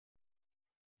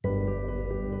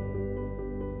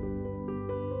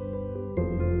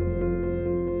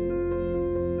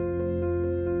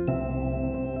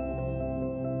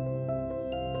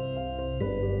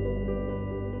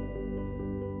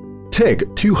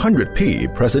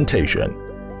TIG200P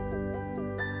presentation.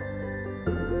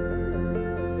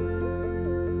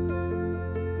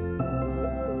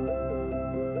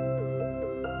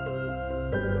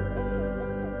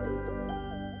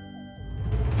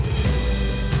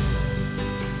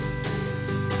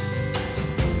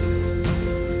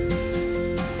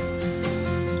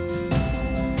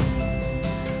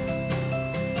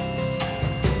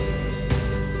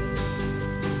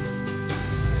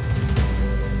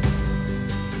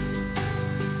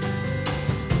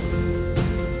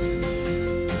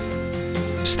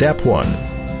 Step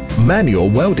 1. Manual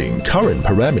welding current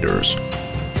parameters.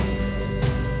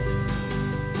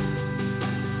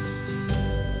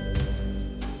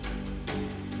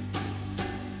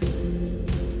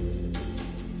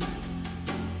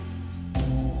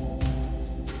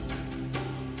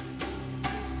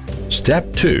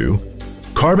 Step 2.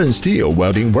 Carbon steel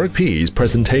welding workpiece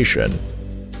presentation.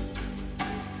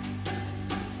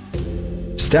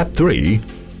 Step 3.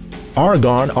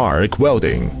 Argon arc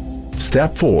welding.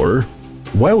 Step 4.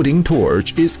 Welding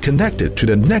torch is connected to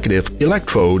the negative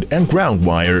electrode and ground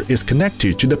wire is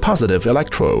connected to the positive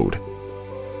electrode.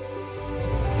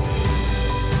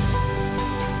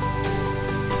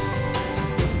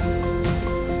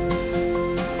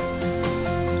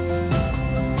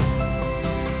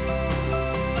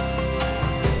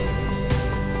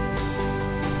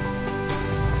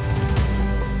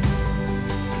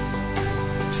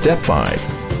 Step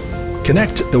 5.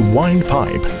 Connect the wind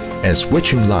pipe and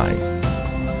switching line.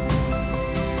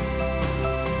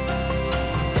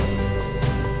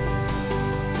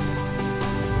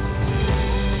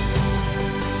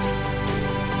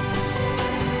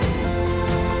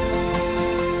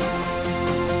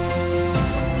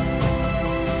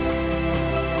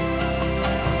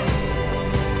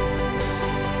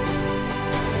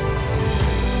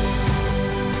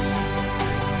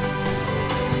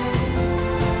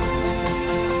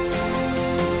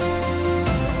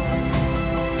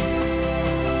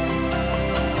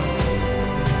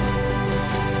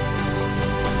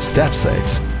 Step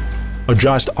 6.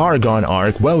 Adjust argon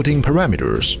arc welding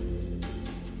parameters.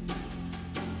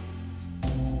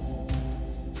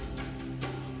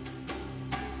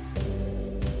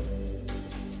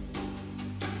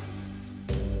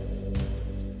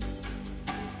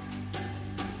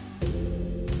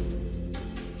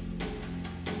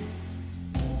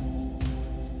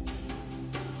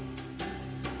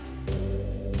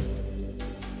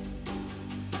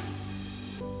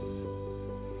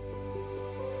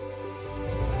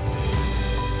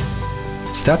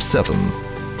 Step 7.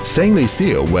 Stainless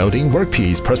steel welding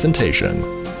workpiece presentation.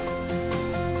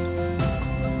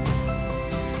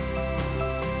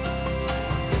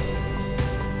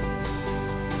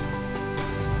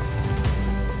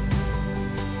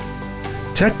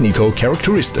 Technical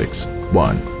characteristics.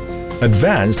 1.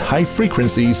 Advanced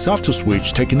high-frequency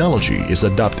soft-to-switch technology is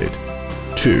adopted.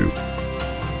 2.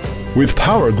 With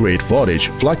power grid voltage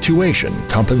fluctuation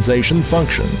compensation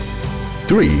function.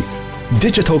 3.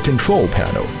 Digital control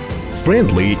panel,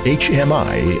 friendly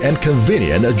HMI and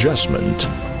convenient adjustment.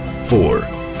 4.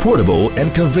 Portable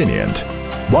and convenient,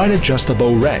 wide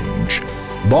adjustable range,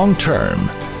 long-term,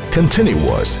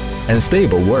 continuous and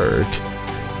stable work.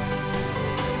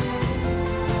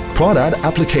 Product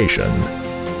application.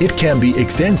 It can be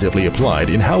extensively applied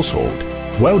in household,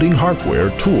 welding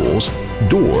hardware tools,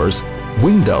 doors,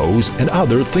 windows and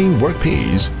other thin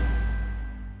workpiece.